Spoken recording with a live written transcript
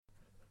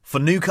For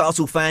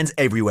Newcastle fans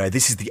everywhere,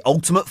 this is the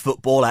ultimate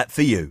football app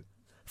for you.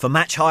 For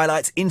match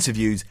highlights,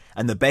 interviews,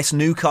 and the best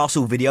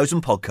Newcastle videos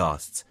and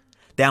podcasts.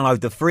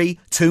 Download the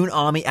free Toon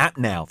Army app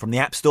now from the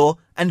App Store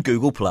and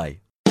Google Play.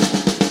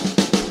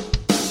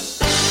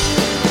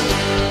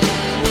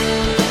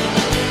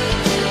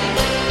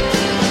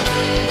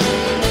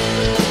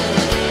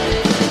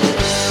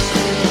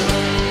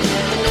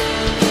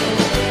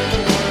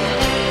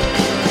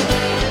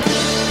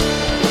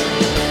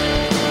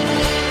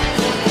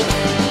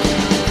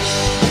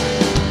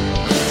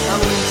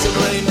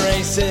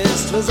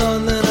 Was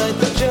on the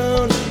 9th of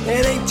June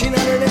in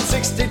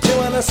 1862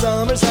 on a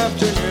summer's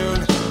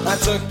afternoon. I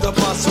took the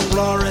bus from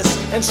Flores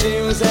and she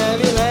was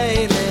heavy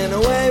laden.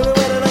 Away we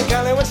went and I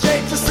kinda went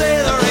straight to see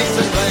the race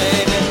and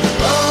played. And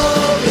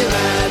oh, me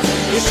lads,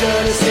 you should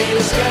have seen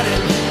us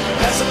getting.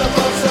 Passing the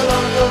folks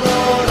along the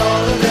road,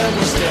 all of them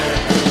were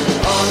staring.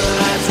 All the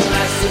lads and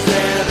lasses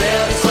there, they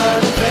had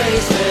smiling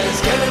faces,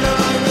 getting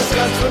along the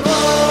Scotswood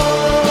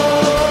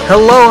Road.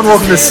 Hello and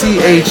welcome to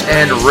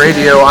CHN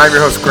Radio. I'm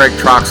your host Greg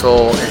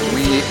Troxel, and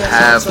we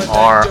have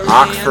our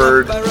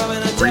Oxford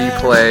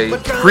Replay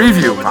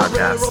Preview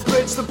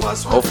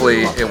podcast.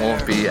 Hopefully it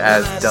won't be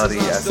as duddy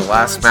as the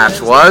last match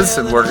was,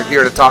 and we're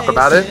here to talk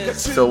about it.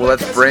 So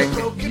let's bring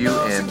you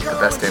in the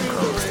best damn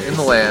host in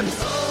the land,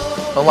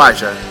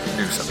 Elijah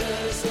Newsom.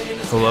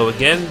 Hello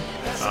again.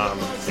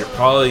 You're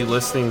probably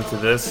listening to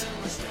this,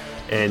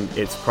 and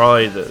it's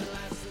probably the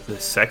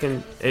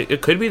second.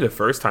 It could be the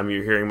first time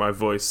you're hearing my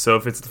voice. So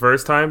if it's the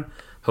first time,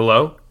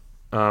 hello.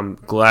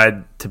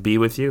 Glad to be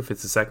with you. If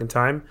it's the second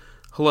time,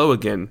 hello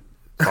again.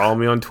 Follow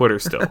me on Twitter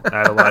still,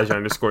 at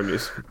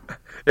Elijah_News.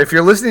 If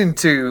you're listening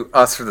to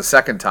us for the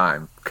second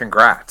time,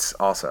 congrats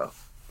also.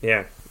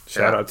 Yeah,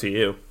 shout out to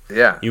you.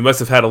 Yeah. You must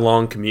have had a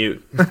long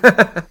commute.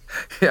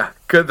 Yeah,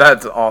 good.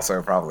 That's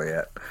also probably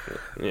it.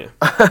 Yeah.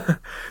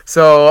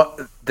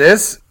 So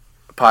this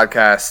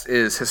podcast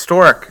is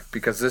historic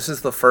because this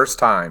is the first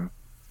time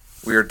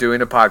we are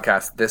doing a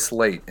podcast this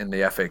late in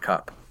the FA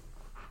Cup.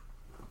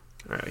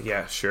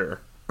 Yeah,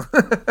 sure.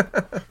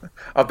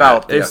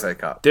 About the FA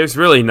Cup. There's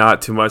really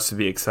not too much to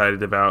be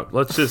excited about.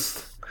 Let's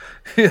just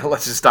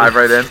dive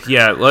right in.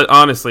 Yeah,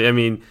 honestly, I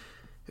mean,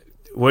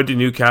 what do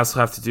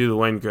Newcastle have to do to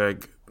win,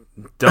 Greg?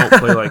 Don't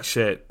play like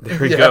shit. There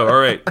we go. All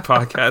right,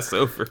 podcast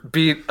over.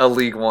 Beat a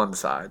League One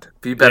side.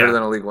 Be better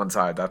than a League One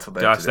side. That's what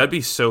they have to do. That'd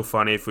be so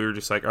funny if we were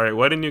just like, all right,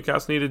 what did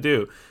Newcastle need to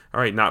do? All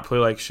right, not play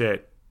like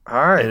shit.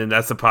 All right. And then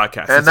that's the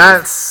podcast. And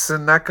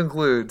that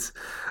concludes.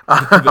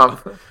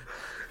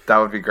 That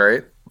would be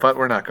great, but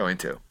we're not going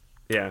to.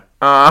 Yeah.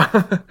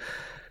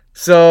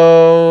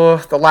 So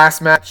the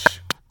last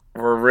match,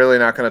 we're really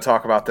not going to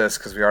talk about this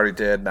because we already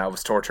did, and that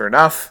was torture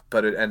enough,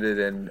 but it ended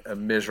in a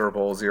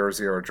miserable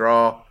 0-0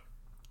 draw.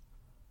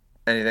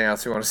 Anything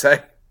else you want to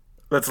say?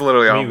 That's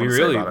literally all we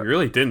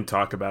really didn't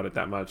talk about it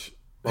that much.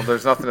 Well,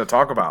 there's nothing to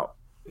talk about.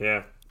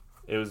 Yeah.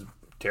 It was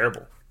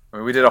terrible. I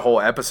mean, we did a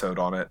whole episode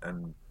on it,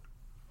 and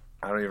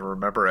I don't even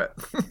remember it.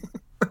 And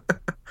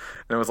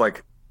it was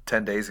like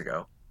 10 days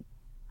ago.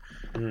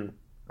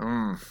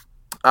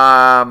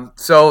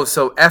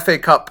 So FA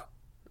Cup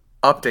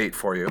update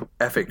for you.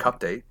 FA Cup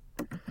date.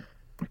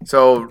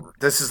 So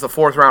this is the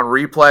fourth round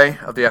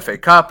replay of the FA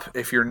Cup.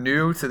 If you're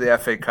new to the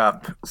FA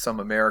Cup, some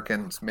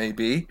Americans may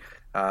be.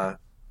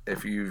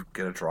 If you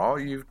get a draw,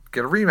 you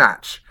get a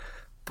rematch.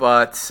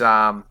 But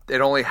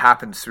it only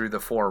happens through the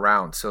 4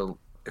 rounds. So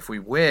if we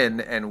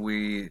win and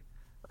we,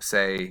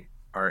 say,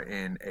 are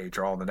in a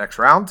draw in the next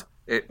round,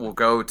 it will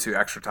go to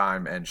extra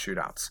time and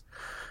shootouts.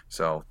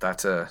 So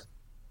that's a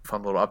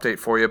fun little update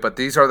for you. But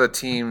these are the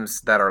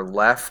teams that are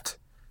left.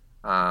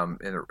 Sorry,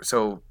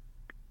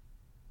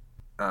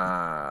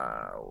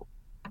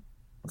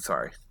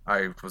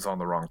 I was on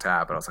the wrong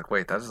tab, but I was like,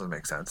 wait, that doesn't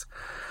make sense.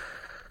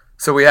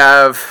 So we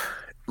have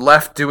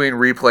left doing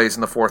replays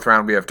in the 4th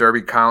round. We have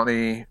Derby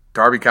County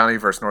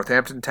versus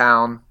Northampton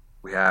Town.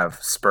 We have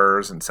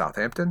Spurs and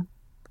Southampton.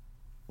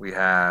 We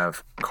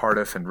have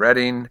Cardiff and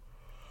Reading,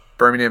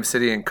 Birmingham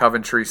City and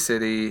Coventry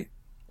City,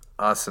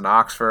 us and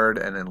Oxford,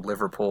 and then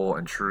Liverpool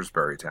and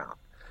Shrewsbury Town.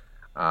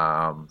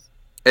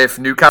 If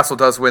Newcastle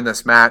does win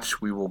this match,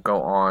 we will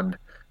go on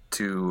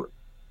to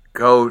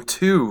go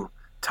to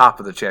top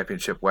of the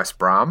championship, West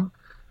Brom.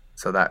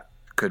 So that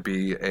could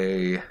be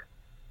a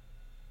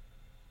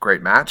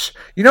great match.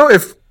 You know,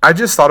 if I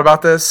just thought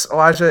about this,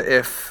 Elijah,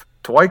 if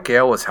Dwight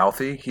Gale was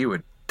healthy, he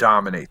would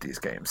dominate these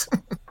games.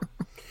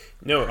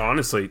 No,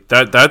 honestly,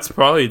 that's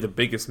probably the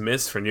biggest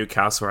miss for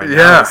Newcastle right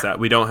now is that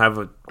we don't have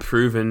a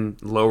proven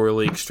lower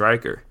league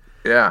striker.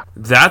 Yeah.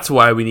 That's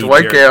why we need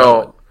Dwight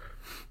Gale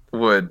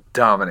would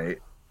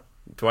dominate.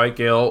 Dwight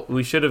Gale,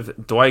 we should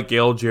have Dwight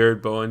Gale,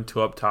 Jared Bowen, 2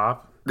 up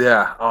top.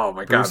 Yeah. Oh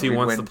my God. Brucey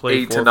wants to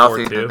play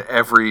 8-0 in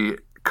every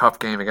cup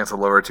game against a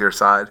lower tier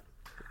side.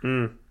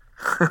 Yeah.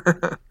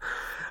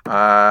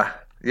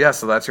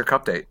 So that's your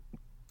cup date.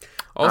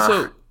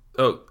 Also,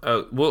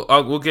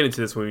 we'll get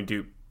into this when we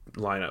do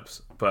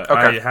lineups, but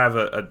okay. I have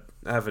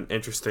an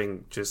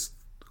interesting just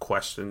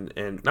question,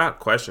 and not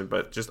question,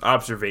 but just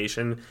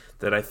observation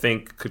that I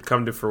think could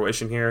come to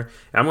fruition here.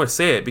 And I'm going to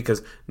say it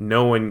because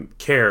no one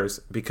cares,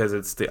 because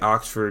it's the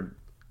Oxford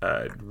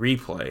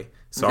replay.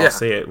 So I'll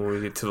say it when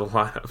we get to the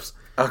lineups.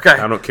 Okay.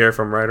 I don't care if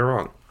I'm right or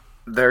wrong.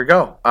 There you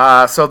go.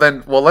 So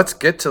then, let's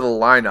get to the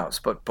lineups.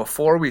 But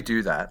before we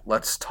do that,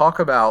 let's talk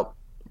about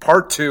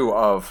part 2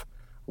 of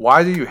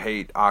why do you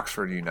hate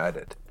Oxford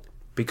United?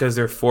 Because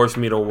they're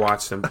forcing me to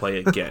watch them play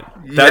again.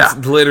 That's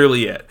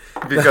literally it.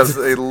 Because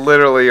they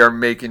literally are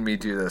making me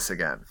do this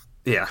again.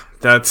 Yeah,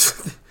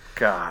 that's...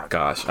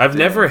 Gosh, I've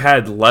never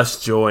had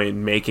less joy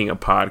in making a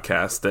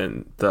podcast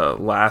than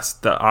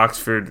the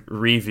Oxford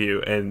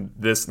review and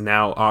this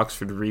now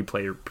Oxford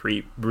replay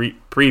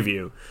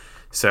preview.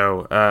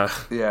 So,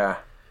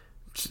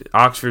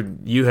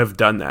 Oxford, you have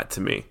done that to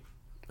me.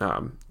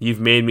 You've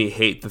made me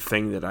hate the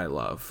thing that I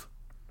love.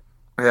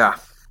 Yeah.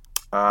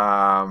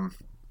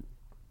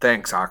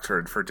 Thanks,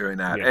 Oxford, for doing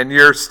that. Yeah. And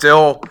you're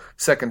still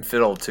second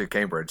fiddle to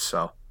Cambridge,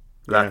 so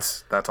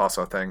that's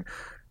also a thing.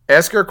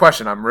 Ask your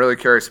question. I'm really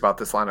curious about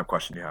this lineup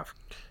question you have.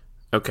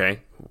 Okay.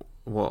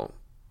 Well.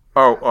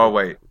 Oh,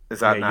 wait. Is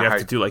that not you have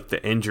to do like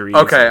the injuries?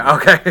 Okay.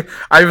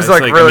 I was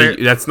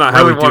really that's not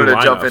how we do wanted lineups.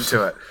 To jump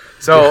into it.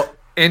 So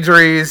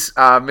injuries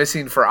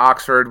missing for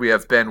Oxford. We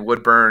have Ben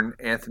Woodburn,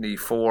 Anthony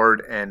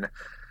Ford, and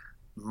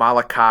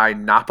Malachi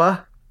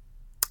Napa.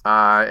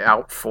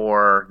 Out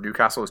for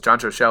Newcastle is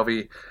Jonjo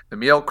Shelvey,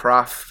 Emil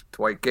Croft,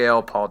 Dwight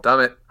Gale, Paul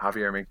Dummett,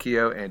 Javier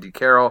Manquillo, Andy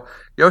Carroll,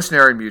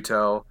 Yoshinari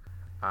Muto.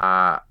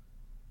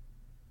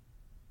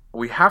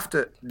 We have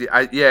to,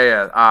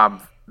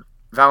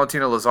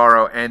 Valentino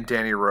Lazaro and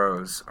Danny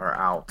Rose are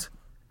out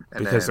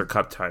because they're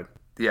cup tied.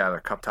 Yeah, they're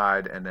cup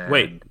tied, and then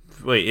wait,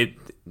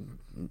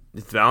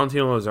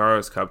 Valentino Lazaro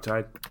is cup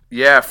tied.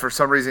 Yeah, for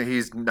some reason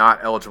he's not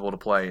eligible to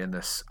play in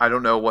this. I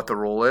don't know what the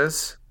rule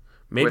is.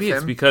 Maybe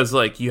it's because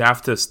you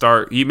have to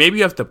start. Maybe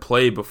you have to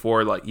play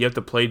before, you have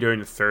to play during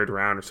the third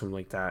round or something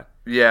like that.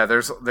 Yeah,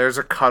 there's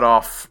a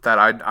cutoff that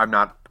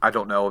I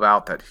don't know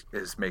about that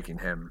is making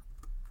him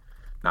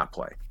not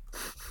play.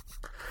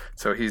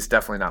 So he's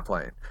definitely not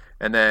playing.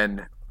 And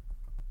then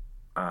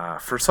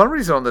for some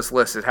reason on this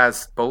list it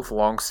has both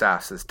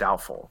Longstaffs as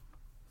doubtful.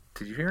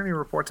 Did you hear any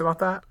reports about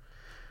that?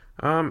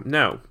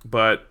 No,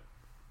 but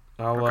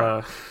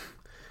I'll.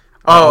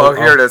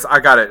 Okay. Here it is. I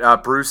got it.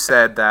 Bruce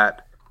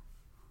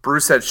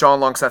said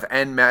Sean Longstaff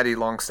and Matty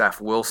Longstaff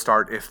will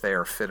start if they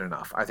are fit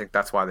enough. I think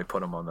that's why they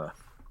put them on the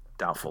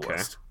doubtful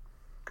list.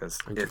 Because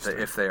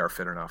if they are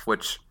fit enough,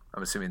 which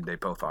I'm assuming they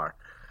both are.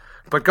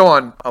 But go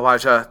on,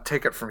 Elijah.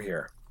 Take it from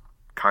here,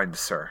 kind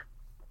sir.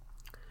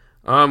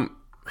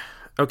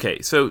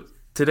 Okay, so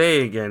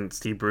today again,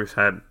 Steve Bruce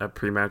had a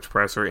pre-match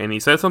presser, and he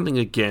said something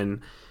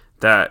again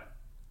that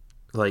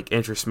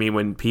interests me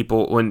when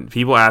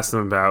people ask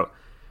them about,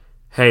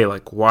 hey,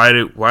 why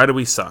do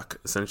we suck,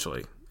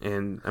 essentially.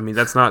 And,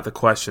 that's not the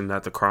question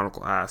that the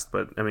Chronicle asked,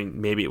 but,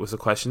 maybe it was a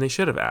question they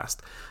should have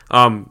asked.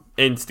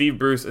 And Steve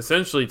Bruce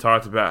essentially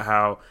talked about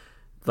how,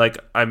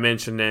 I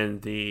mentioned in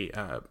the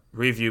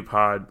review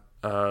pod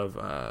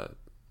of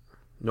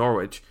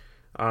Norwich,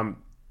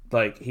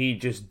 he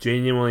just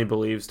genuinely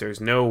believes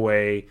there's no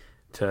way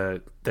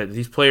that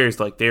these players,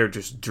 they are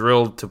just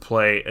drilled to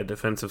play a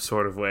defensive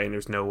sort of way, and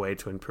there's no way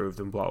to improve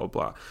them, blah, blah,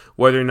 blah.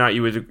 Whether or not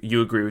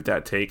you agree with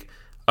that take,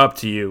 up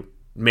to you.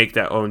 Make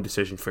that own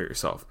decision for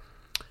yourself.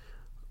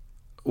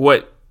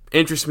 What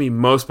interests me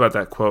most about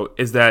that quote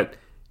is that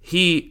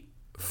he,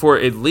 for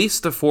at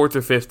least the fourth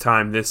or fifth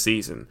time this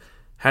season,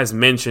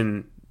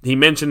 mentioned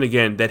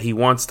again that he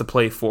wants to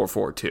play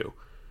 4-4-2.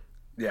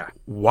 Yeah.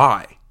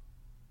 Why?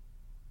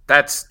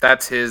 That's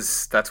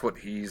what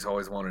he's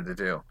always wanted to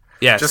do.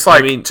 Yes. Just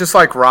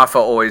like Rafa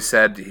always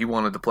said he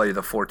wanted to play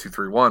the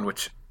 4-2-3-1,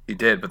 which he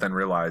did, but then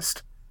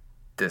realized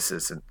this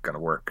isn't going to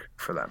work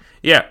for them.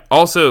 Yeah.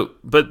 Also,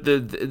 but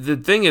the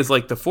thing is, the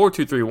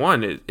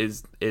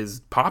 4-2-3-1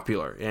 is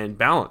popular and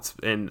balanced,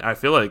 and I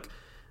feel like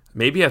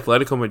maybe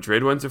Atletico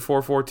Madrid runs a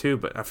 4-4-2,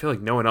 but I feel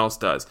like no one else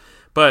does.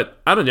 But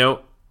I don't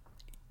know.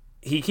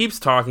 He keeps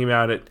talking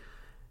about it.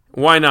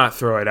 Why not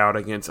throw it out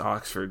against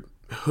Oxford?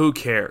 Who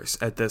cares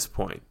at this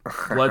point?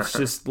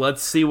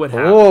 Let's see what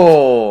happens.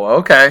 Oh,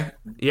 okay.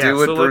 Yeah, do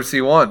what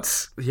Brucey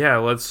wants. Yeah,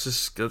 let's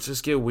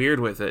just get weird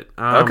with it.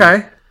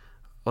 Okay.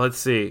 Let's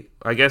see.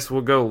 I guess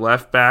we'll go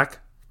left back.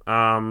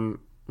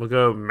 We'll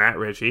go Matt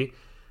Ritchie.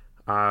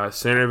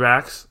 Center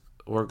backs,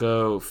 we'll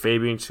go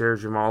Fabian Schär,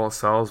 Jamal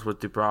Lascelles with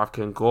Dubravka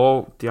in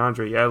goal.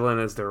 DeAndre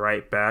Yedlin is the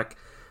right back.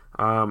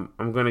 I'm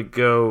going to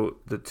go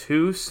the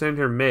two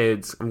center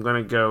mids. I'm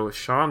going to go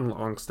Sean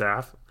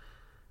Longstaff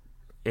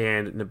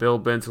and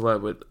Nabil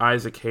Bentaleb with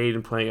Isaac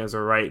Hayden playing as a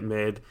right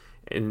mid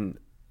and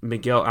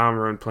Miguel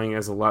Almiron playing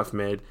as a left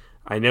mid.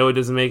 I know it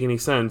doesn't make any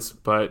sense,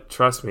 but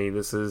trust me,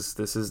 this is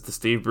the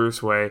Steve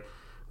Bruce way,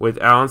 with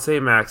Alan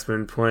St.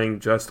 Maximin playing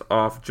just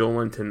off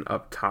Joelinton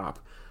up top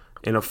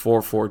in a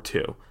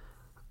 4-4-2.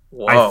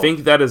 Whoa. I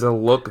think that is a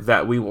look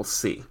that we will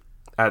see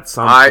at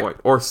some point,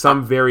 or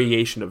some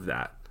variation of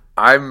that.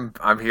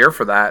 I'm here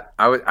for that.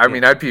 I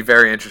mean, I'd be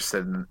very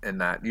interested in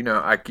that. You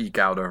know, I geek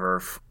out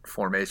over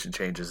formation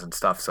changes and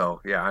stuff.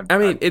 So yeah, I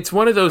mean, it's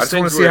one of those I just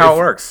things want to see where how it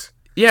works.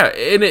 Yeah,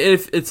 and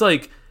if it's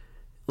like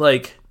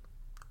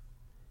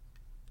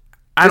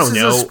I don't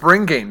know. This is a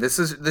spring game.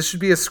 This should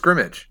be a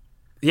scrimmage.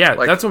 Yeah,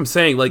 that's what I'm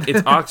saying. Like,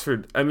 it's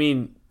Oxford. I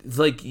mean, it's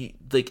like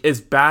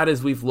as bad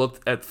as we've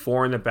looked at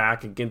 4 in the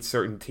back against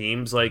certain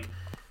teams, like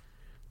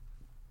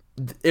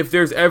if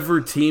there's ever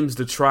teams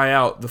to try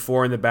out the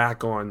 4 in the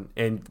back on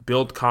and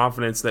build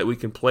confidence that we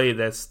can play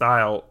that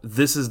style,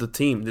 this is the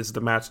team. This is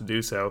the match to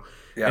do so.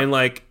 Yeah. And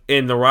like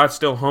in the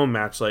Rochdale home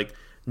match, like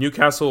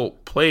Newcastle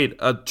played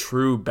a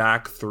true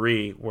back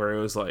 3 where it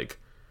was like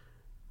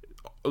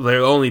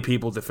they're only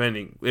people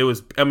defending. It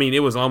was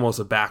almost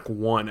a back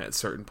 1 at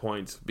certain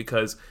points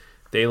because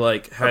they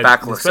like had a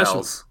back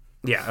Lascelles.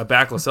 Yeah, a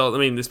back Lascelles. I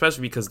mean,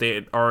 especially because they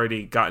had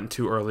already gotten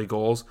 2 early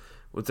goals,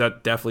 which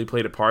that definitely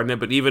played a part in it.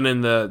 But even in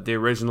the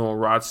original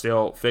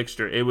Rochdale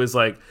fixture, it was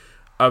like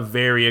a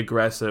very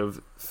aggressive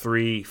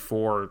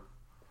 3-4-2-1,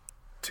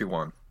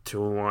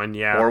 2-1,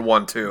 yeah, or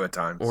 1-2 at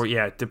times. Or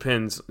yeah, it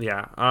depends.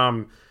 Yeah.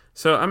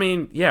 So I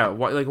mean, yeah,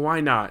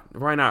 why not?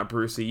 Why not,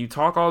 Brucey? You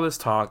talk all this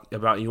talk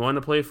about you want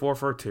to play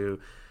 4-4-2,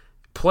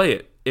 play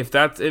it.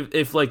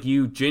 If like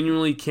you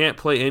genuinely can't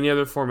play any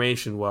other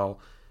formation well,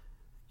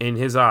 in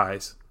his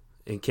eyes,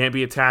 and can't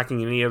be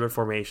attacking any other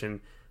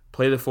formation,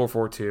 play the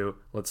 4-4-2.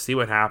 Let's see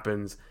what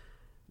happens.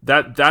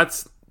 It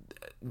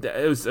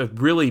was a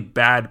really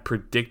bad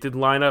predicted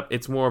lineup.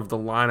 It's more of the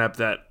lineup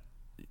that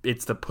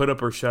it's the put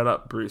up or shut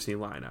up Brucey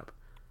lineup.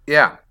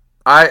 Yeah.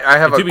 I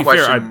have to a be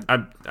question.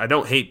 fair, I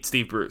don't hate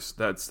Steve Bruce.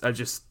 I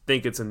just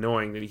think it's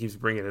annoying that he keeps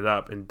bringing it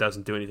up and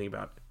doesn't do anything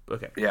about it.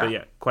 Okay, yeah. But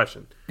yeah,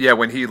 question. Yeah,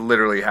 when he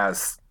literally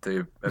has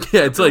the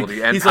it's like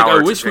he's like,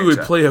 I wish we would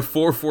play a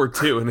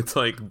 4-4-2, and it's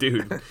like,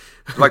 dude,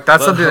 like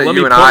that's something that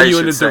you and I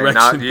should say,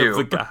 not you. Of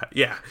the guy.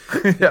 Yeah,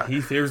 yeah.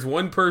 There's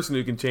one person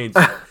who can change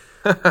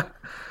that.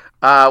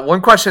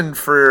 One question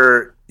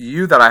for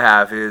you that I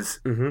have is,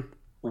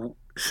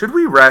 should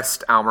we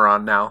rest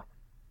Almiron now?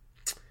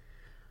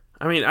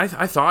 I mean, I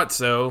thought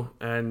so,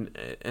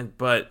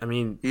 but I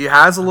mean, he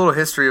has a little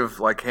history of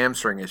like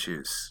hamstring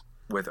issues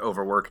with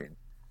overworking.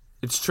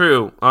 It's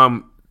true.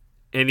 And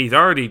he's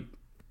already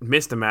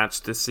missed a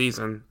match this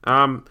season.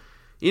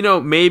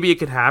 Maybe it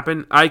could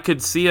happen. I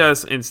could see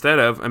us instead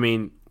of. I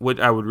mean, what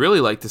I would really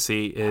like to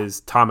see is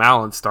Tom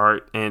Allen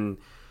start, and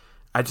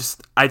I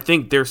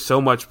think there's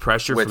so much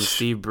pressure from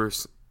Steve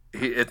Bruce.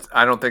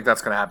 I don't think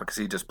that's going to happen because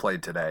he just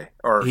played today.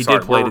 He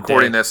did play we're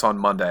recording this on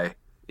Monday,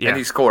 and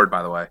he scored,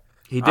 by the way.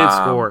 He did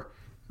score,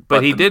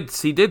 but he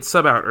did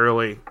sub out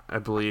early, I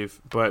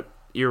believe. But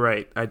you're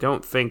right. I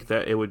don't think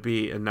that it would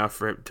be enough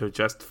for him to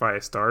justify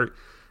a start.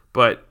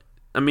 But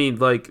I mean,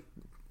 like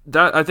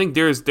that. I think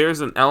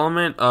there's an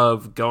element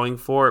of going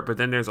for it, but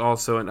then there's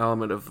also an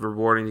element of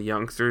rewarding the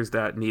youngsters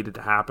that needed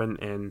to happen,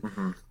 and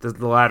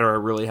the latter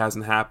really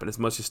hasn't happened as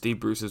much as Steve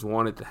Bruce has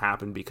wanted to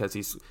happen because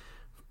he's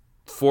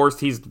forced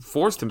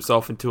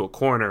himself into a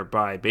corner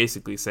by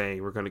basically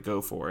saying we're going to go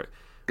for it.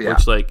 Yeah.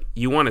 Which, like,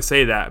 you want to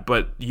say that,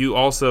 but you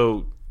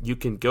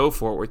can go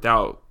for it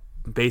without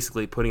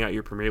basically putting out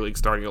your Premier League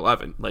starting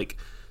 11. Like,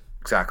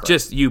 exactly.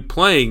 Just you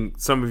playing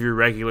some of your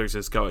regulars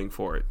is going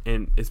for it,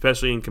 and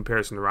especially in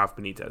comparison to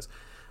Rafa Benitez.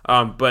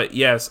 But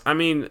yes, I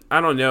mean,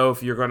 I don't know if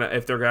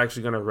they're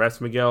actually gonna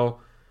rest Miguel.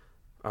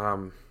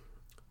 I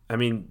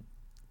mean,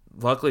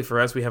 luckily for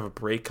us, we have a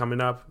break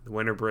coming up, the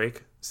winter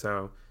break.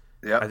 So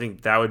yeah, I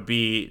think that would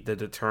be the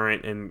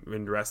deterrent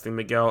in resting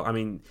Miguel. I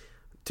mean,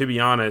 to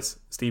be honest,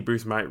 Steve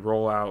Bruce might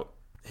roll out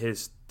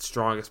his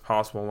strongest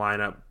possible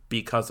lineup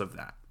because of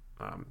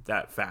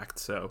that fact.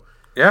 So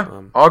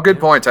yeah, all good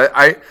points.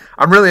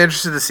 I'm really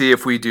interested to see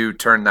if we do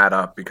turn that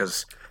up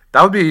because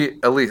that would be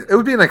it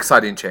would be an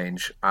exciting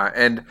change.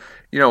 And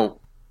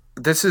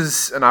this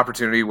is an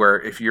opportunity where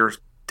if you're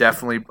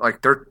definitely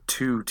like they're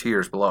 2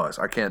 tiers below us.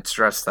 I can't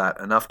stress that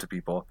enough to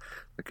people.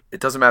 Like,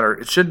 it doesn't matter.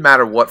 It shouldn't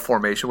matter what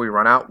formation we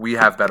run out. We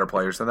have better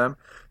players than them.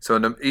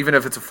 So even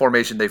if it's a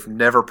formation they've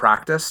never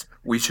practiced,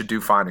 we should do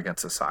fine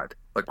against this side.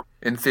 Like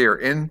in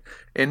theory,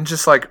 in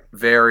just like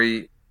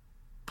very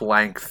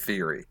blank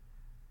theory,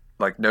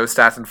 like no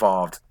stats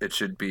involved, it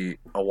should be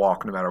a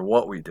walk no matter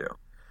what we do.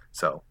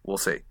 So we'll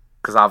see.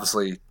 Because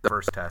obviously the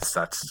first test,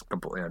 that's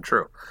completely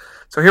untrue.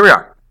 So here we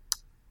are.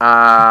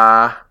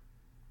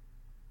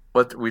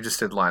 We just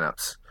did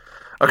lineups.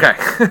 Okay.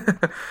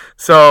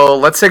 So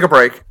let's take a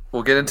break.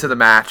 We'll get into the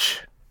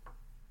match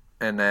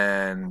and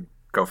then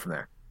go from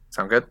there.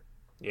 Sound good?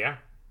 Yeah.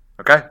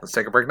 Okay, let's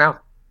take a break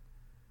now.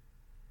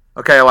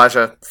 Okay,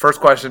 Elijah,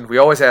 first question. We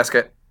always ask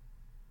it.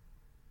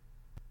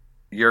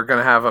 You're going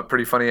to have a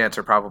pretty funny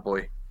answer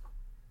probably.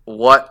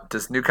 What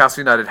does Newcastle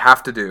United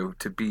have to do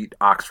to beat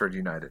Oxford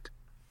United?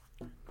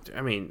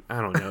 I mean, I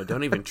don't know.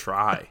 Don't even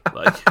try.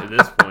 Like, at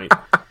this point.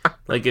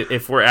 Like,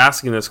 if we're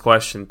asking this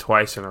question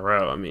twice in a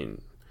row, I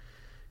mean,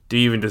 do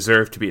you even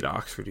deserve to beat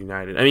Oxford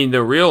United? I mean,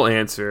 the real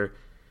answer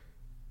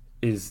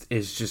is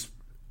just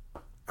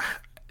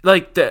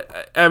like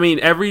that. I mean,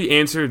 every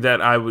answer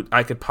that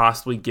I could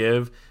possibly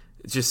give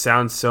It just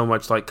sounds so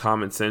much like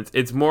common sense.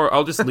 It's more,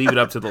 I'll just leave it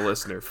up to the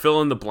listener.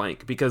 Fill in the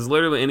blank, because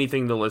literally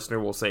anything the listener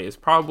will say is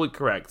probably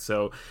correct.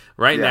 So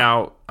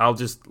now, I'll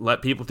just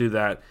let people do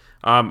that.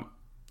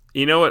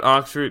 You know what,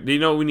 Oxford? Do you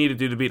know what we need to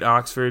do to beat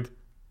Oxford?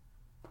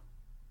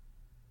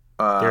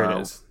 There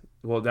it is.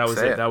 Well, that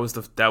was it.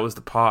 That was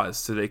the pause,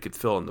 so they could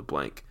fill in the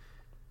blank.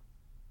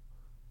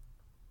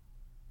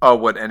 Oh,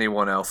 what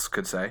anyone else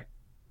could say?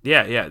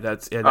 Yeah,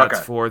 that's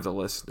for the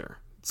listener.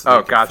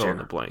 So gotcha. Fill in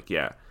the blank.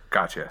 Yeah,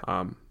 gotcha.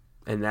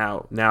 And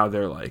now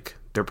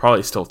they're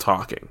probably still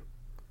talking.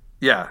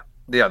 Yeah.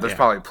 There's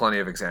probably plenty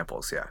of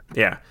examples.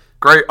 Yeah.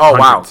 Great. Oh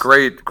wow,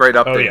 great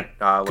update.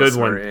 Oh, yeah. Good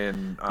one.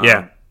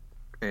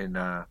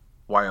 In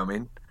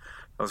Wyoming,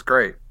 that was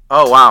great.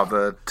 Oh wow,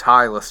 the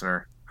Thai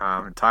listener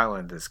in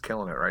Thailand is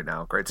killing it right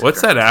now. Great.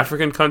 What's that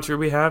African country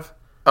we have?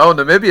 Oh,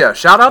 Namibia.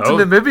 Shout out to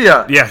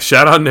Namibia. Yeah,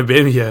 shout out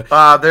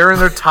Namibia. They're in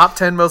their top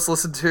 10 most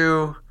listened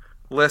to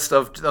list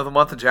of the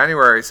month of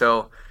January.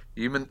 So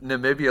you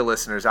Namibia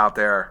listeners out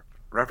there,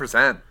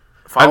 represent.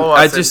 Follow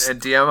us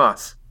and DM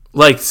us.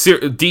 Like,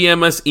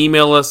 DM us,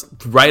 email us,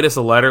 write us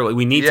a letter. Like,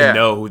 we need to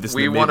know who this Namibian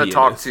is. We want to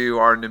talk to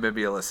our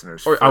Namibia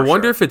listeners. Or I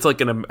wonder if it's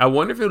like I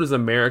wonder if it was an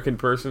American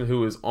person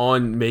who was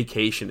on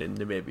vacation in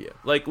Namibia.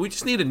 Like, we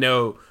just need to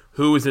know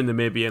who is in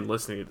Namibia and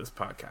listening to this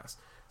podcast.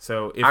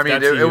 So if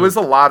it was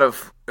a lot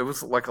of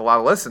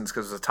listens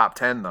because it was a top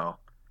 10 though.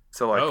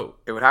 So like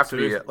it would have to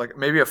be like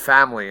maybe a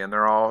family and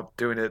they're all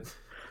doing it.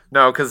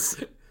 No,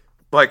 because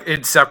like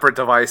in separate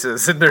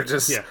devices and they're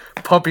just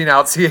pumping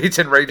out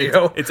CHN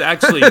radio. It's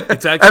actually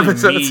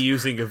me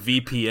using a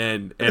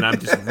VPN and I'm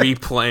just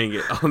replaying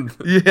it on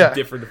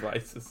different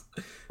devices.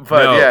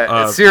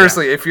 But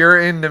seriously, if you're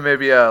in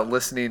Namibia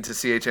listening to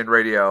CHN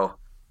radio,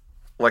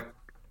 like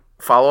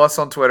follow us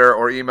on Twitter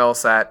or email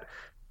us at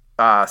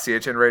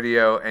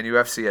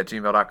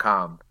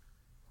chnradio@gmail.com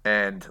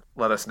and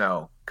let us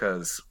know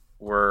because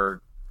we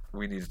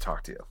need to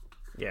talk to you.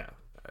 Yeah.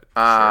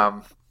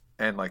 Sure.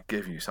 And like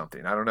give you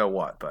something. I don't know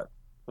what, but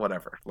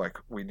whatever. Like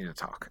we need to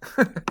talk.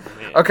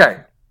 Okay.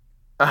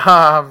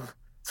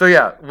 So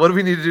yeah, what do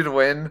we need to do to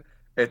win?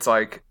 It's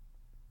like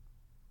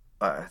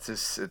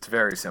it's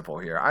very simple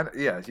here.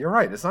 You're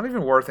right. It's not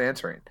even worth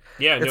answering.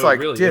 Yeah, it's like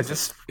really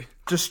just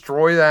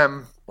destroy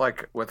them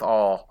like with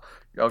all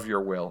of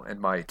your will and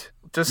might.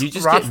 You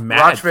just get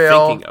mad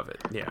thinking of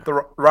it. Yeah.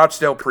 The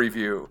Rochdale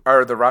preview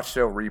or the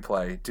Rochdale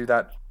replay. Do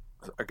that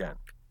again,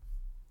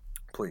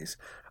 please.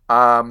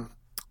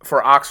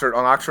 For Oxford,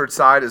 on Oxford's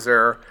side, is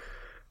there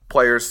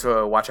players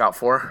to watch out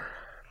for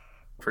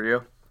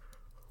you?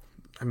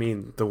 I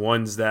mean, the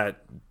ones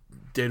that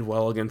did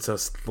well against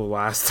us the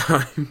last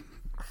time.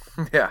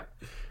 Yeah.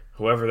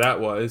 Whoever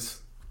that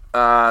was.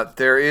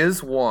 There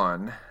is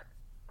one,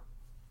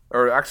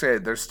 or actually,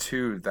 there's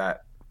three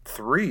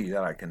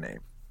that I can name.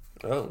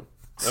 Oh.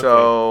 Okay.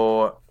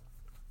 So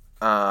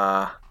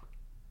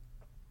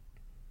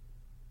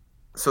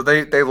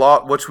they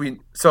lost,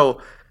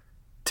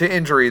 to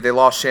injury, they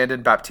lost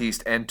Shandon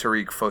Baptiste and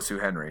Tariq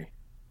Fosu Henry.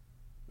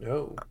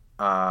 Oh,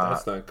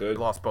 that's not good. They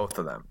lost both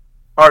of them.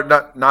 Or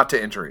not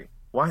to injury.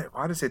 Why did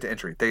I say to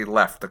injury? They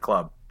left the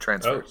club,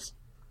 transfers. Oh.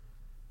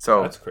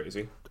 So that's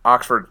crazy.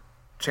 Oxford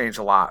changed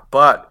a lot.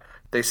 But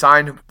they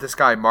signed this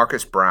guy,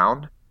 Marcus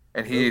Brown,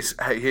 and he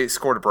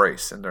scored a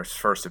brace in their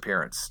first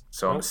appearance.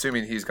 So I'm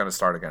assuming he's going to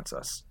start against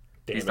us.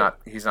 He's not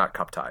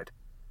cup tied.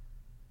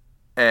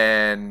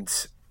 And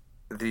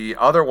the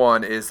other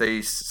one is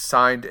they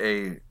signed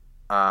he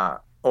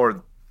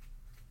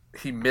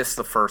missed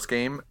the first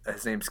game.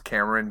 His name's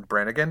Cameron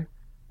Brannigan,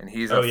 and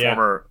he's a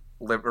former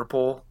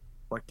Liverpool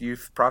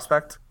youth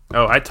prospect.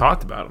 Oh, I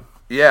talked about him.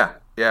 Yeah.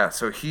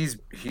 So he's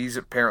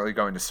apparently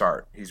going to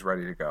start. He's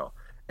ready to go.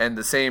 And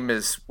the same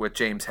is with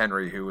James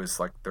Henry, who is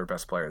like their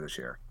best player this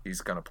year. He's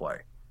going to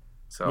play.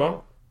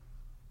 So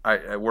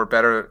we're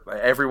better.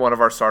 Every one of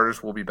our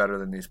starters will be better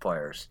than these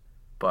players.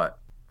 But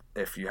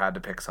if you had to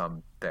pick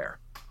some, there.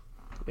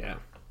 Yeah.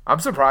 I'm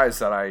surprised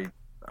that I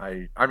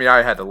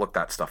had to look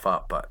that stuff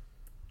up, but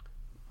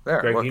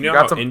there. Greg, look, you know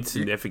how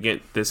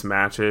insignificant this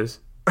match is?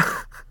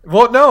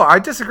 Well, no, I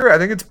disagree. I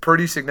think it's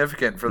pretty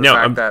significant for the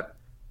fact that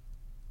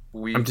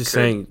I'm just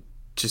saying,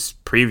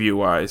 just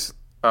preview-wise.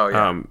 Oh,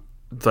 yeah.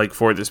 Like,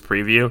 for this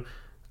preview,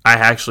 I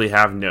actually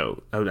have I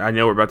know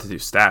we're about to do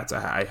stats.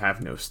 I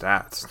have no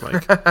stats.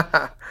 Like,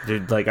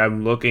 dude, like,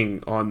 I'm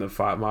looking on the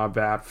FotMob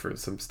app for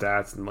some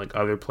stats and, like,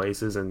 other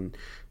places, and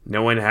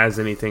no one has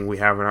anything we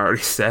haven't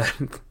already said.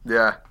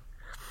 Yeah.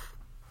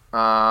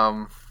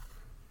 Well,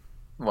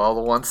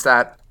 the one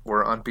stat,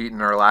 we're unbeaten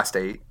in our last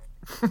 8.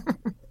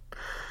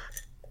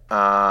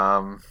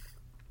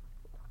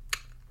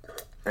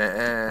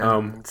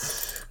 And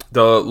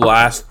the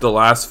last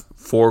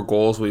 4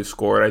 goals we've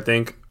scored, I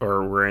think,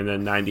 or we're in the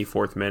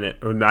 94th minute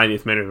or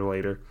 90th minute or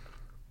later.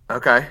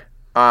 Okay.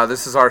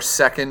 This is our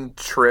second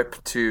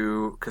trip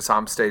to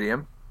Kassam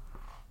Stadium.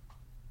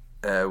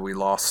 We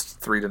lost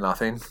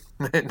 3-0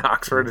 in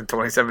Oxford in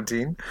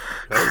 2017.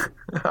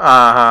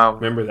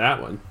 Remember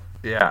that one?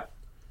 Yeah.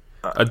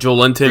 Joel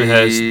Linton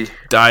has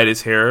dyed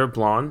his hair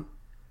blonde.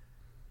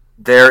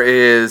 There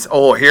is.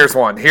 Oh, here's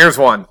one.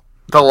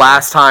 The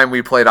last time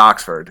we played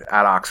Oxford,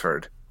 at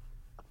Oxford,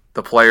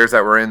 the players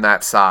that were in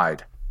that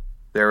side,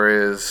 there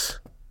is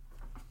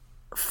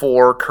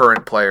 4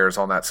 current players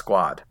on that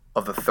squad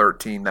of the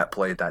 13 that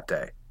played that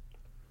day.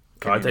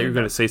 I thought you were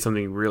going to say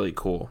something really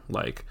cool,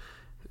 like,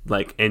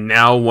 and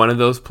now one of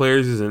those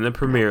players is in the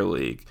Premier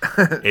League.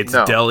 It's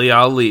No. Dele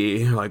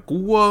Ali. Like,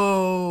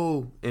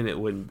 whoa! And it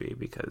wouldn't be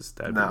because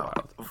that'd be No.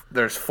 wild.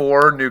 There's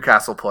 4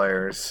 Newcastle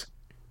players.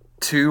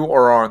 2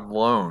 are on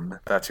loan.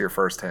 That's your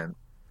first hint.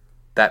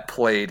 That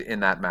played in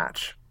that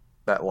match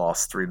that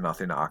lost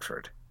 3-0 to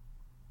Oxford.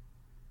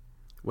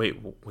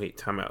 Wait,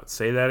 time out.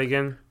 Say that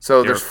again.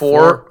 So There there's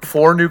are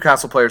four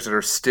Newcastle players that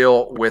are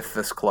still with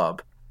this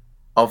club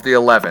of the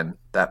 11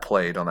 that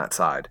played on that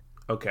side.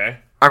 Okay.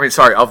 I mean,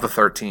 sorry, of the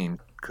 13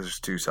 because there's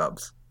 2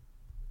 subs,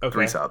 Okay.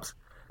 3 subs,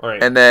 All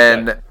right. and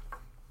then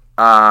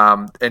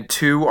and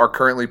 2 are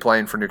currently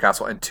playing for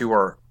Newcastle, and 2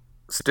 are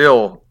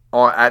still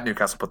at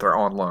Newcastle, but they're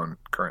on loan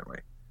currently.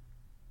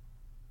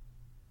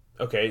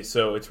 Okay,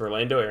 so it's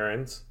Orlando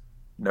Aarons.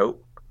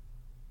 Nope,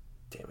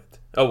 Damn it.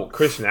 Oh, well,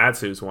 Christian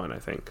Atsu's one, I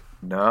think.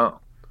 no,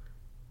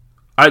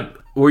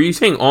 Were you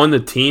saying on the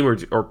team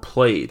or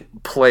played?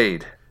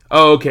 played.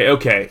 Oh,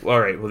 okay. All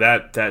right. Well,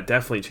 that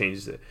definitely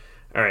changes it.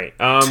 All right.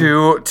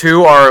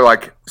 Two are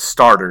like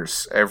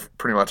starters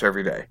pretty much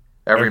every day,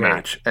 every Okay.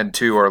 match, and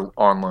 2 are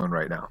on loan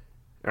right now.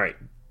 All right.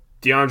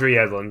 DeAndre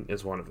Yedlin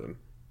is one of them.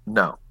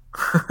 No,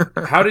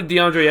 How did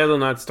DeAndre Yedlin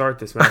not start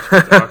this match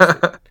against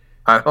Oxford?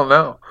 I don't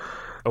know.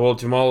 Oh, well,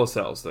 Jamal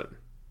Lascelles then.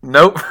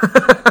 Nope,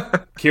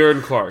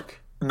 Kieran Clark.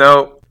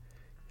 no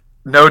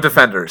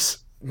defenders.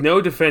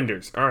 No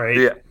defenders. All right.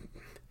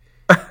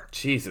 Yeah,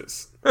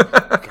 Jesus.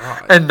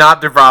 God. and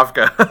not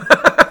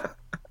Dubravka.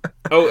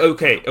 Oh,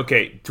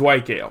 okay.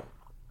 Dwight Gale.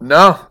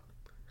 No,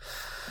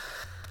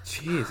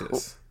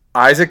 Jesus.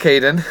 Isaac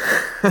Hayden,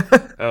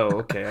 Oh,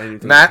 okay. I didn't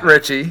think Matt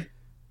Ritchie,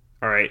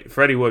 All right.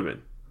 Freddie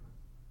Woodman.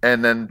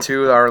 and then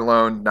 2 are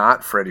alone.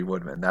 Not Freddie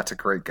Woodman. That's a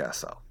great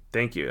guess, though.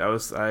 Thank you.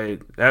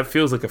 That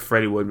feels like a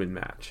Freddie Woodman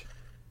match.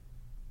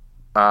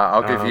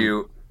 I'll give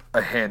you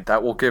a hint.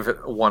 That will give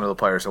it one of the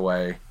players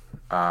away.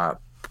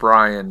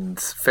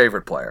 Brian's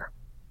favorite player.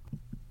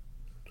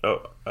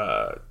 Oh,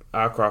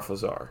 Akraf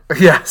Lazar.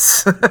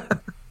 Yes.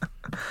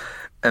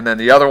 And then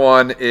the other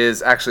one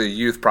is actually a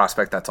youth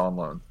prospect that's on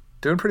loan.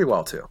 Doing pretty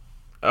well, too.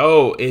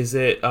 Oh, is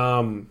it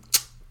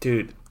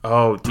dude.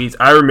 Oh, geez.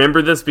 I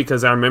remember this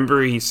because I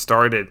remember he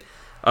started.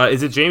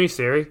 Is it Jamie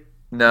Sterry?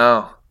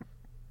 No.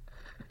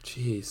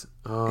 Jeez.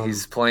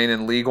 He's playing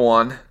in League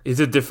One.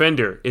 Is it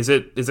defender? Is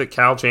it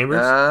Cal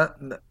Chambers?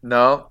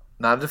 No,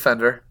 not a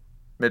defender.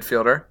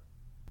 Midfielder.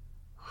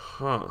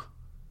 Huh.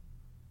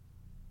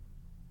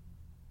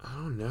 I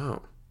don't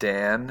know.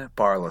 Dan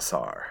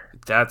Barlasar.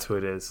 That's who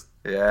it is.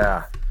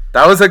 Yeah.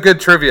 That was a good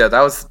trivia.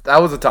 That was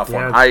a tough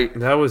one.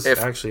 That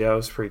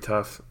was pretty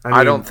tough. I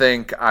mean, don't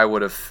think I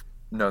would have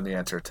known the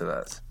answer to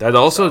this. That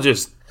also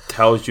just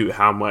tells you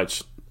how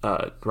much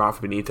Rafa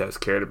Benitez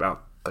cared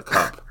about the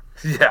cup.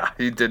 Yeah,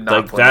 he did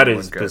not Like play. that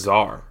anyone is good.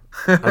 bizarre.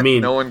 I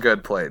mean, No one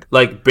good played.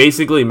 like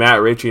basically Matt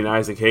Ritchie and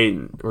Isaac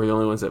Hayden were the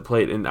only ones that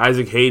played, and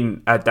Isaac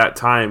Hayden at that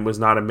time was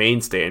not a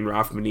mainstay in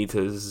Rafa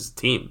Benitez's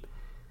team.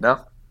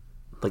 No,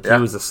 Like Yeah.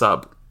 he was a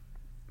sub.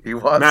 he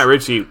was. Matt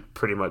Ritchie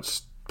pretty much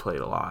played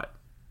a lot.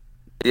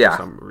 yeah,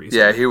 some reason.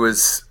 yeah, he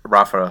was.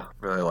 Rafa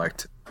really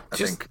liked. I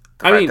Just- think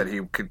the I fact mean- that he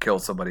could kill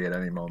somebody at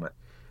any moment.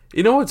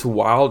 You know what's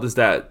wild is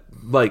that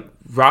like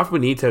Rafa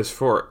Benitez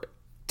for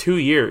 2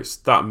 years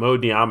thought Mo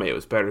Diame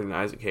was better than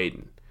Isaac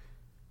Hayden.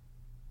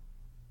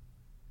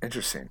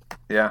 Interesting.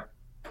 Yeah,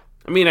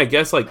 I mean, I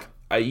guess like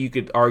you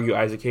could argue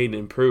Isaac Hayden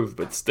improved,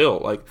 but still,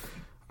 like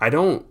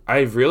Mo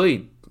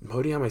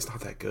Diame's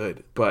not that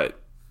good. But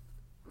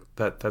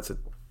that's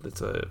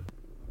a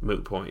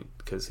moot point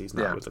because he's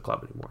not Yeah. with the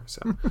club anymore.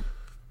 So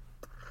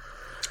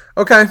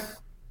Okay,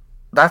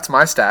 that's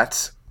my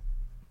stats.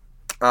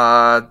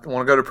 Want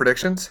to go to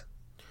predictions?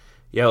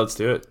 yeah, let's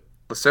do it.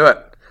 Let's do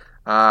it.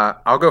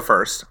 I'll go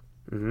first.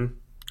 Mm-hmm.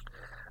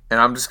 And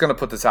I'm just going to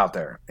put this out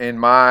there. In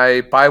my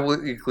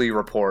bi-weekly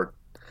report,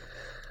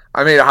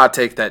 I made a hot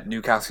take that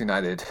Newcastle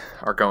United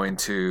are going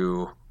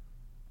to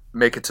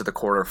make it to the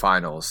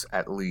quarterfinals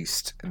at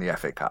least in the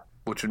FA Cup,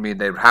 which would mean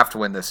they would have to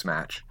win this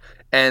match,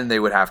 and they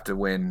would have to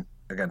win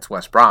against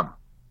West Brom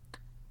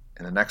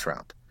in the next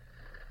round.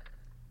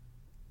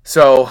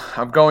 So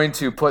I'm going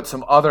to put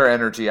some other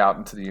energy out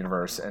into the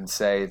universe and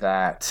say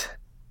that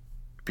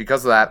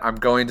because of that, I'm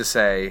going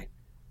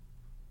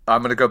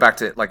to go back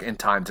to like in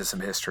time to some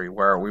history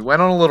where we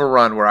went on a little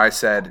run where I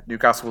said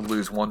Newcastle would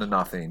lose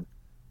 1-0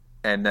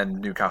 and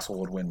then Newcastle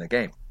would win the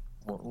game.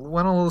 We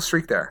went on a little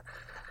streak there.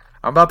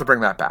 I'm about to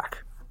bring that back.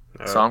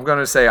 So I'm going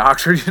to say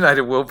Oxford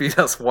United will beat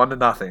us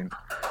 1-0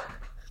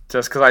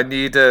 just because I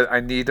need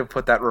to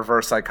put that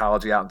reverse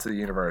psychology out into the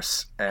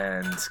universe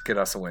and get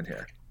us a win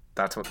here.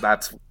 That's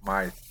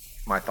my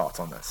thoughts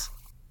on this.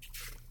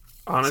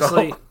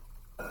 Honestly,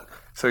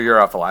 So you're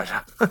up,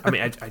 Elijah. I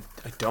mean, I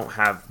don't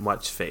have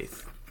much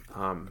faith.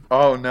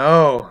 Oh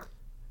no.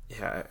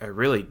 Yeah,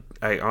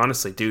 I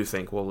honestly do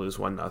think we'll lose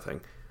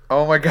 1-0.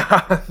 Oh my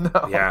God,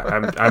 no.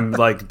 Yeah, I'm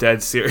like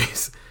dead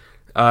serious.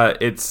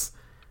 It's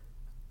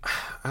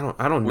I don't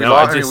know. We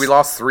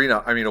lost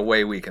 3-0.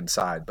 Away weekend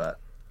side, but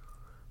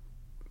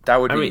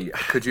that would be.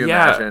 Could you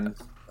imagine?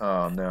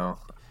 Oh no,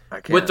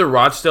 I can't. With the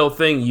Rochdale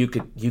thing, you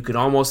could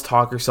almost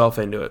talk yourself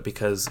into it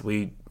because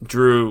we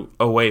drew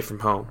away from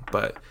home,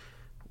 but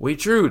we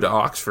drew to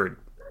Oxford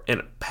in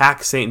a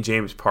packed St.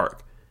 James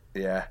Park.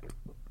 Yeah,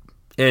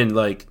 and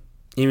the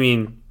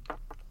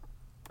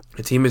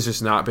team has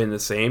just not been the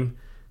same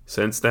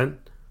since then.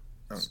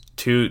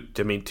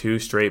 Two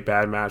straight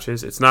bad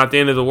matches. It's not the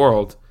end of the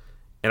world.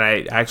 And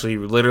I actually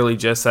literally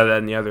just said that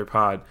in the other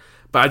pod,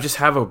 but I just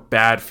have a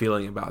bad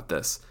feeling about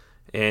this.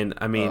 And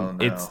I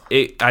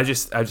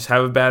just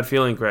have a bad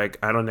feeling, Greg.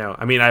 I don't know.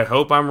 I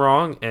hope I'm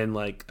wrong, and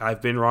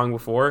I've been wrong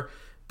before,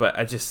 but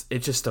it's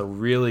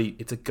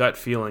a gut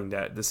feeling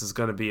that this is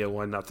going to be a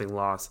 1-0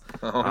 loss.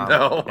 Oh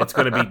no, it's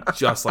going to be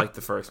just like the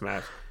first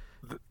match.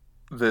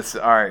 All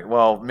right.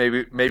 Well,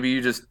 maybe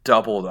you just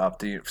doubled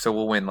up so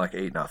we'll win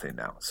 8-0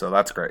 now. So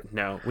that's great.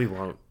 No, we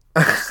won't.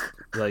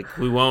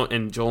 We won't,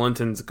 and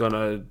Joelinton's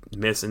gonna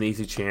miss an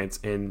easy chance.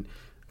 And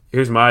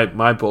here's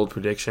my bold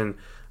prediction: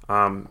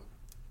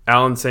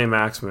 Alan St.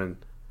 Maximin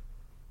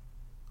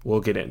will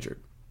get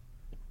injured.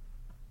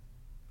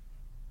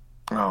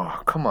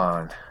 Oh, come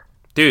on,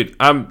 dude!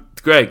 I'm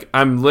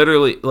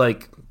literally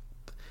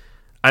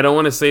I don't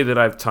want to say that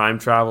I've time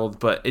traveled,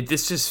 but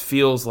this just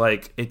feels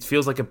like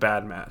a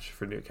bad match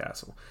for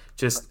Newcastle.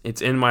 Just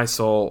it's in my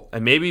soul,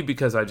 and maybe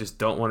because I just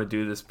don't want to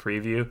do this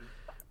preview.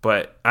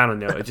 But I don't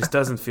know. It just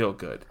doesn't feel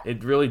good.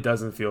 It really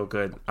doesn't feel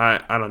good. I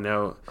don't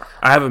know.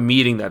 I have a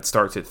meeting that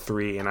starts at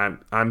 3,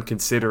 and I'm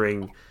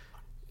considering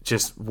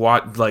just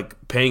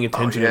paying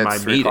attention to my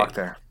meeting.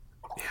 There.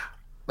 Yeah.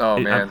 Oh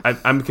man.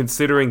 I'm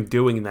considering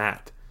doing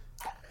that,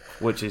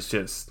 which is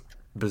just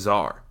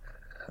bizarre.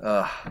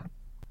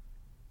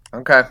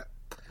 Okay.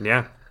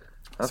 Yeah.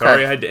 Okay.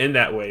 Sorry I had to end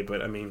that way,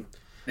 but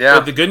yeah.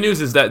 But the good news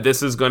is that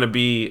this will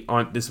be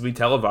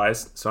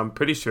televised, so I'm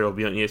pretty sure it'll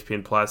be on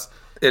ESPN Plus.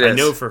 I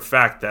know for a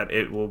fact that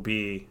it will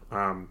be,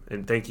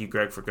 and thank you,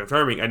 Greg, for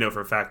confirming. I know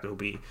for a fact it will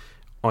be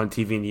on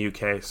TV in the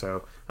UK,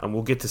 so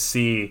we'll get to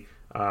see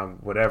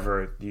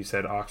whatever you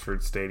said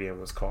Oxford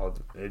Stadium was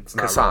called. It's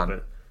not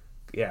relevant.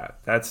 Yeah,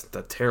 that's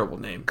the terrible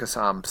name.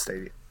 Kassam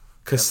Stadium.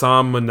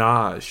 Kassam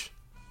Minaj.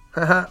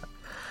 All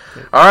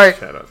right.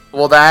 Shut up.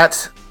 Well,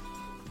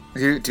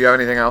 do you have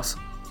anything else?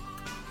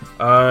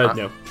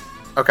 No.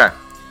 Okay.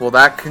 Well,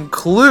 that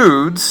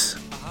concludes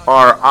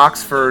our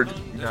Oxford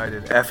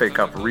United FA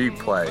Cup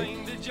replay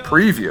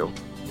preview.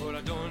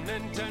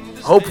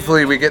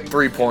 Hopefully we get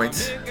 3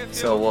 points,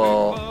 so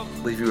we'll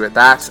leave you at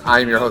that. I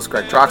am your host,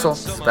 Greg Troxel.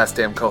 This is the best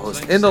damn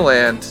co-host in the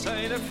land,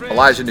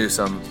 Elijah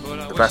Newsom,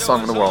 the best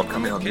song in the world,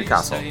 coming on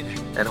Newcastle,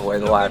 and away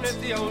the lads.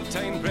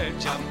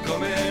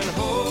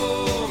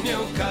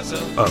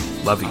 Oh,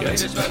 love you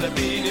guys.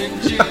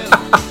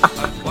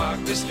 Walk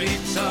the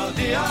streets all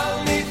day,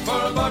 I'll need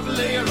for a bottle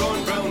of your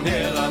own brown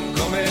ale. I'm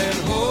coming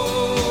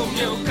home,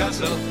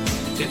 Newcastle.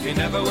 If you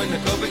never win the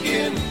cup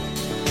again,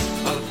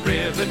 I'll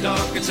brave the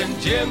dark at St.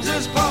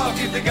 James's Park.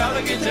 If the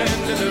Gallagher's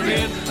end in the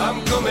rain,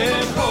 I'm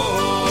coming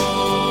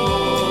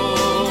home.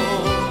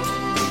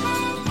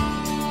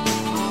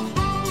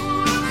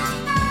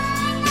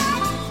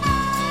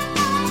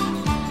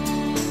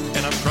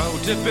 And I'm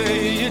proud to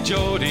be a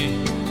Geordie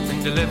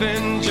and to live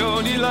in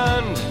Geordie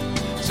land.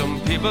 Some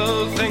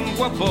people think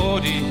we're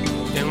bawdy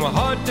and we're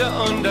hard to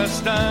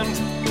understand,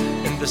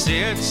 and they say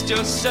it's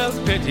just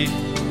self-pity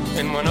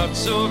and we're not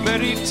so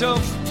very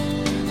tough,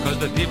 cause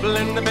the people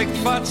in the big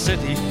fat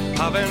city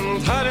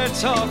haven't had it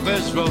half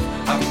as rough.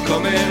 I'm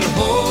coming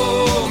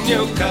home,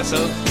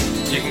 Newcastle.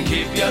 You can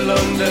keep your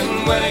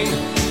London wine.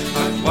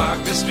 I'd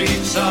walk the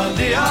streets all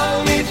day,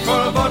 I'll need for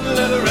a bottle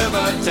of the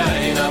River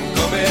Tyne. I'm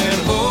coming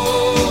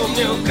home,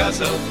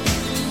 Newcastle.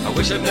 I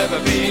wish I'd never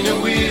been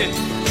away.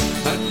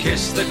 I'd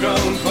kiss the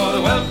ground for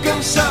the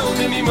welcome sound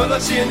and me mother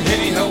saying,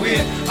 hey, how are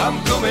you? I'm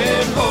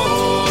coming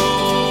home.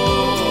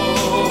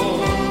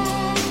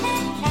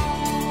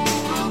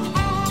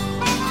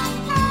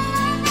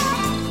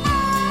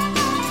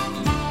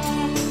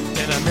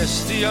 And I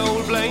miss the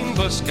old blind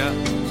busker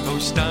who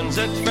stands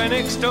at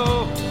Fenwick's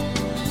door.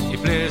 He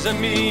plays a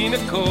mean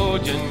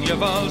accordion,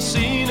 you've all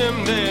seen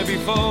him there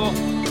before.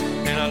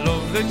 And I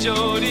love the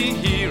Geordie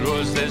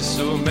heroes, there's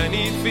so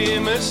many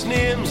famous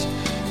names,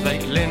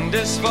 like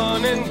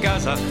Lindisfarne and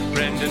Gaza,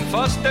 Brendan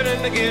Foster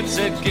and the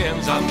Gateshead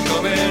Games. I'm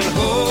coming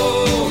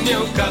home,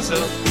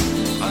 Newcastle.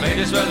 I might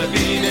as well have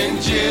been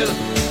in jail.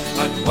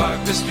 I'd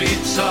walk the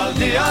streets all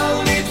day,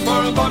 I'll need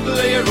for a bottle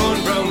of your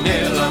own brown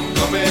ale. I'm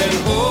coming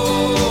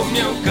home,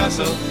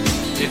 Newcastle.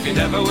 If you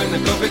never win the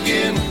cup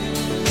again,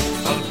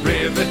 I'll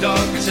brave the dark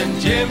at St.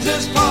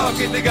 James's Park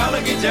at the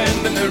Gallagher's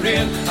end in the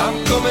rain. I'm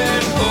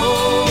coming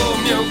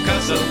home,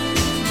 Newcastle.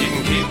 You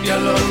can keep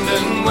your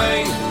London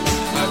wine.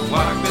 I'd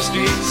walk the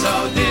streets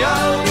all day,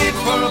 I'll need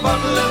for a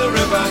bottle of the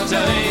River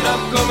Tyne.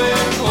 I'm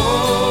coming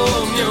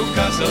home,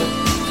 Newcastle.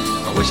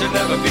 I wish I'd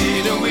never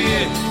been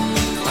away.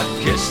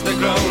 I'd kiss the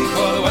ground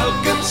for the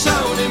welcome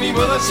sound, and me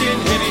mother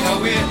saying, "Heavy, how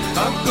we?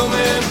 I'm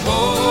coming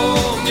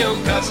home,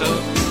 Newcastle."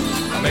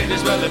 I might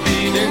as well have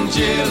been in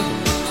jail.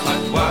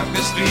 I'd walk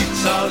the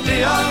streets all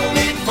day, I'll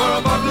need for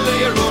a bottle of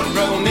your own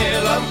brown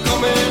ale. I'm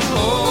coming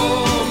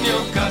home,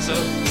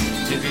 Newcastle.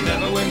 If you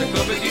never win the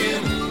cup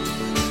again,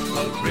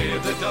 I'll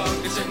brave the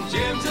dark as St.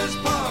 James's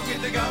Park.